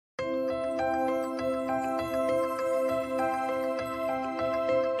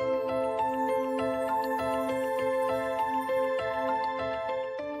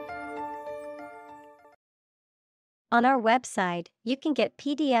On our website, you can get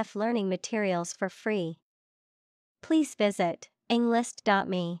PDF learning materials for free. Please visit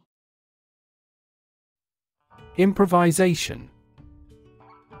englist.me. Improvisation.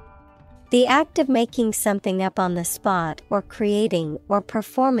 The act of making something up on the spot or creating or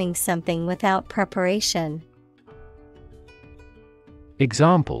performing something without preparation.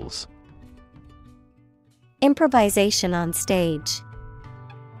 Examples: Improvisation on stage.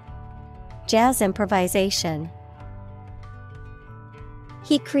 Jazz improvisation.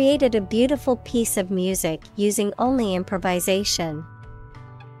 He created a beautiful piece of music using only improvisation.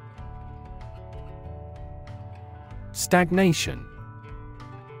 Stagnation.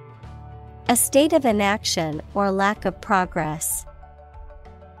 A state of inaction or lack of progress.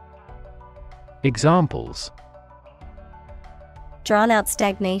 Examples: Drawn-out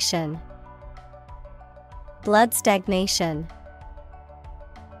stagnation. Blood stagnation.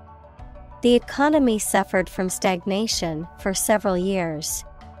 The economy suffered from stagnation for several years.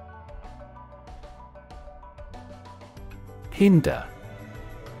 Hinder.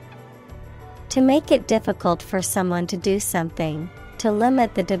 To make it difficult for someone to do something, to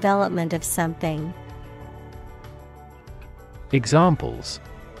limit the development of something. Examples: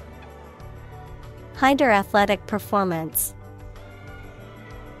 Hinder athletic performance.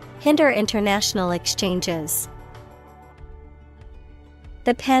 Hinder international exchanges.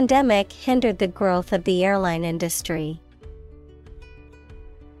 The pandemic hindered the growth of the airline industry.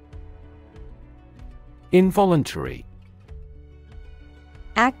 Involuntary.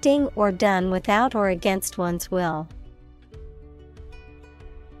 Acting or done without or against one's will.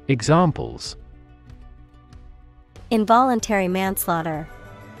 Examples: Involuntary manslaughter.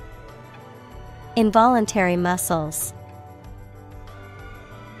 Involuntary muscles.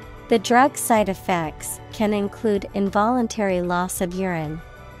 The drug side effects can include involuntary loss of urine.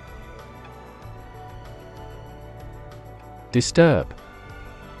 Disturb.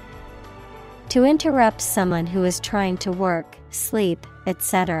 To interrupt someone who is trying to work, sleep,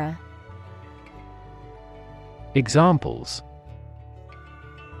 etc. Examples: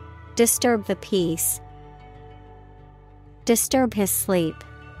 Disturb the peace. Disturb his sleep.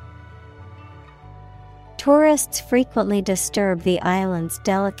 Tourists frequently disturb the island's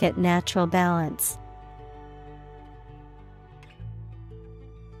delicate natural balance.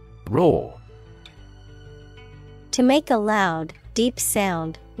 Roar. To make a loud, deep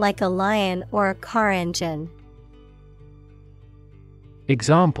sound, like a lion or a car engine.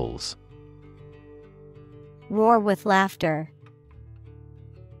 Examples: Roar with laughter.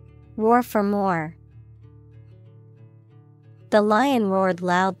 Roar for more. The lion roared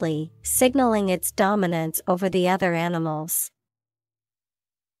loudly, signaling its dominance over the other animals.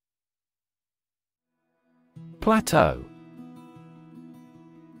 Plateau.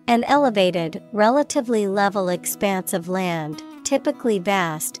 An elevated, relatively level expanse of land, typically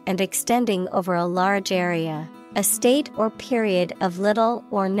vast and extending over a large area, a state or period of little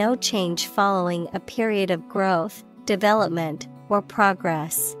or no change following a period of growth, development, or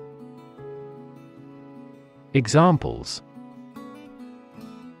progress. Examples: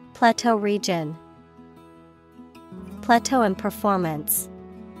 Plateau region. Plateau in performance.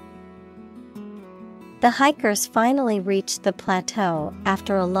 The hikers finally reached the plateau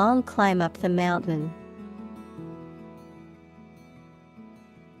after a long climb up the mountain.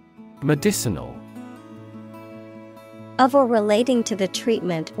 Medicinal. Of or relating to the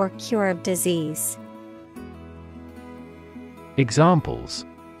treatment or cure of disease. Examples: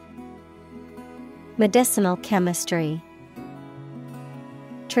 Medicinal chemistry.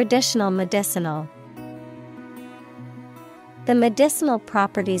 Traditional medicinal. The medicinal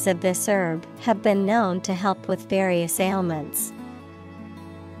properties of this herb have been known to help with various ailments.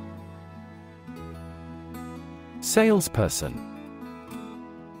 Salesperson.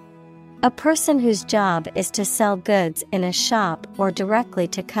 A person whose job is to sell goods in a shop or directly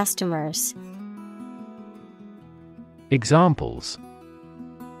to customers. Examples: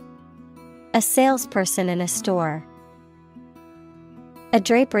 A salesperson in a store. A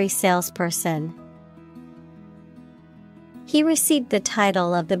drapery salesperson. He received the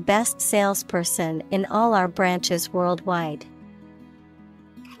title of the best salesperson in all our branches worldwide.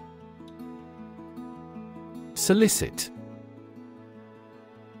 Solicit.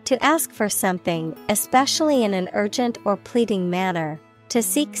 To ask for something, especially in an urgent or pleading manner, to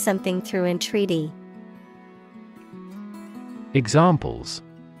seek something through entreaty. Examples: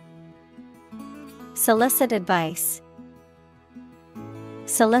 Solicit advice.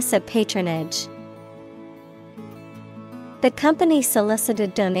 Solicit patronage. The company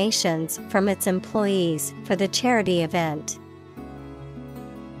solicited donations from its employees for the charity event.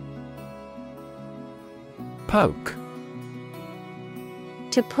 Poke.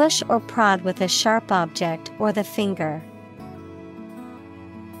 To push or prod with a sharp object or the finger.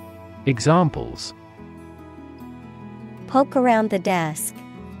 Examples: Poke around the desk.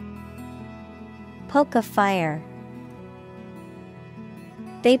 Poke a fire.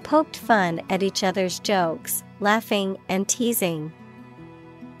 They poked fun at each other's jokes, laughing and teasing.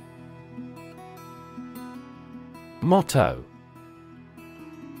 Motto: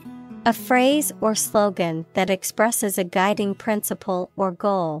 A phrase or slogan that expresses a guiding principle or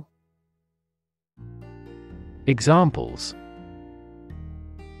goal. Examples: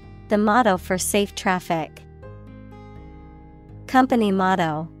 The motto for safe traffic. Company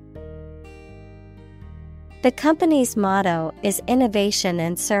motto. The company's motto is innovation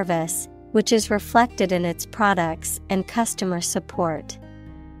and service, which is reflected in its products and customer support.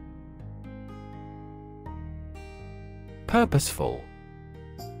 Purposeful: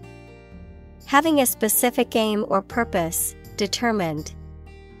 Having a specific aim or purpose, determined.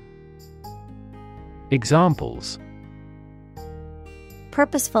 Examples: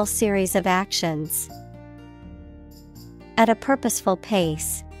 Purposeful series of actions. At a purposeful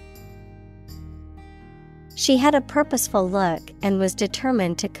pace. She had a purposeful look and was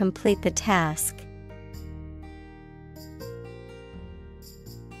determined to complete the task.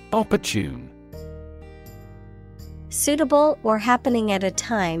 Opportune: Suitable or happening at a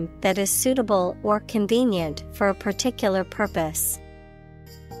time that is suitable or convenient for a particular purpose.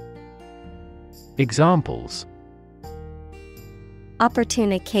 Examples: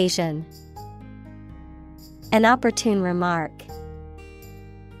 Opportune occasion. An opportune remark.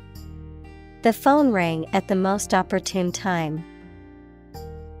 The phone rang at the most opportune time.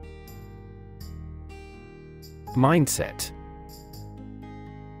 Mindset: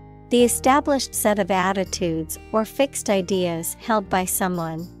 The established set of attitudes or fixed ideas held by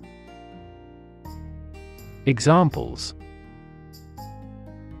someone. Examples: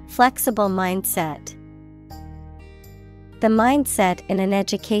 Flexible mindset. The mindset in an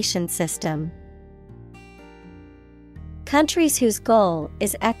education system. Countries whose goal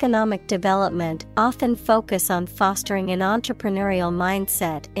is economic development often focus on fostering an entrepreneurial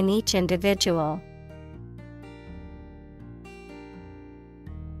mindset in each individual.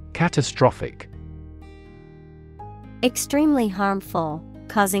 Catastrophic: Extremely harmful,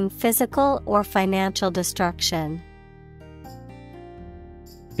 causing physical or financial destruction.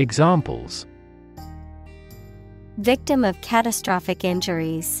 Examples: Victim of catastrophic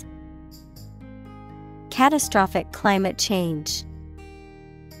injuries. Catastrophic climate change.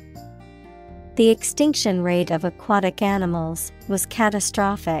 The extinction rate of aquatic animals was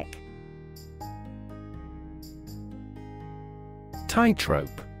catastrophic.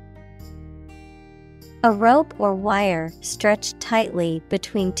 Tightrope: A rope or wire stretched tightly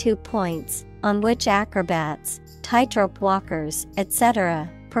between 2 points, on which acrobats, tightrope walkers, etc.,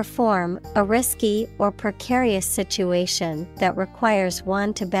 perform a risky or precarious situation that requires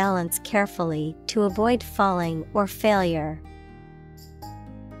one to balance carefully to avoid falling or failure.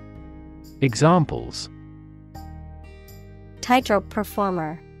 Examples: Tightrope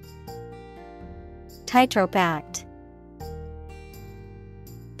performer. Tightrope act.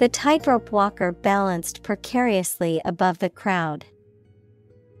 The tightrope walker balanced precariously above the crowd.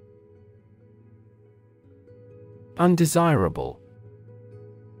 Undesirable: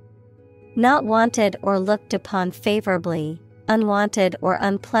 Not wanted or looked upon favorably, unwanted or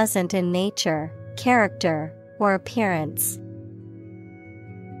unpleasant in nature, character, or appearance.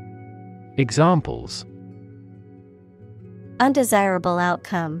 Examples: Undesirable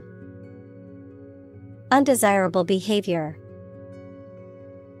outcome. Undesirable behavior.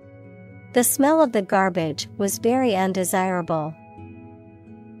 The smell of the garbage was very undesirable.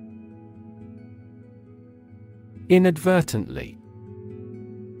 Inadvertently: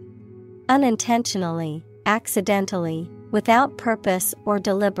 Unintentionally, accidentally, without purpose or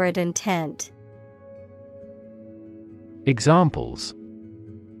deliberate intent. Examples: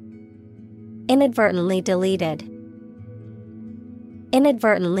 Inadvertently deleted.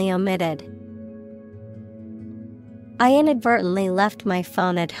 Inadvertently omitted. I inadvertently left my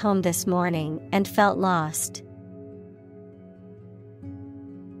phone at home this morning and felt lost.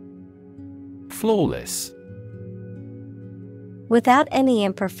 Flawless: Without any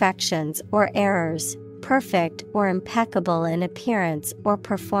imperfections or errors, perfect or impeccable in appearance or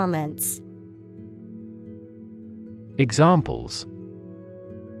performance. Examples: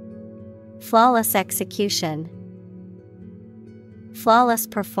 Flawless execution. Flawless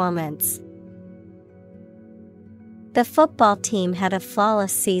performance. The football team had a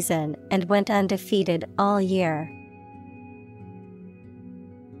flawless season and went undefeated all year.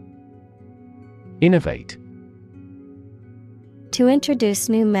 Innovate: To introduce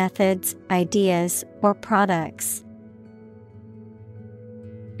new methods, ideas, or products.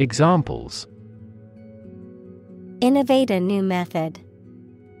 Examples: Innovate a new method.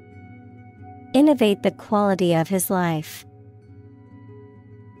 Innovate the quality of his life.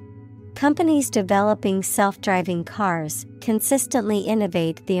 Companies developing self-driving cars consistently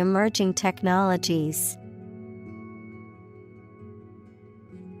innovate the emerging technologies.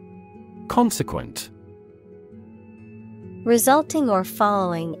 Consequent. Resulting or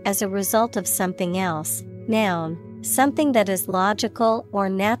following as a result of something else. Noun, something that is logical or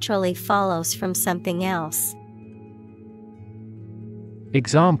naturally follows from something else.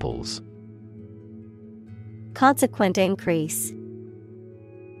 Examples: Consequent increase.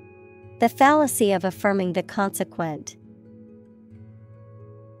 The fallacy of affirming the consequent.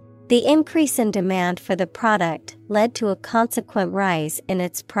 The increase in demand for the product led to a consequent rise in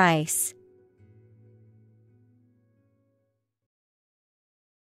its price.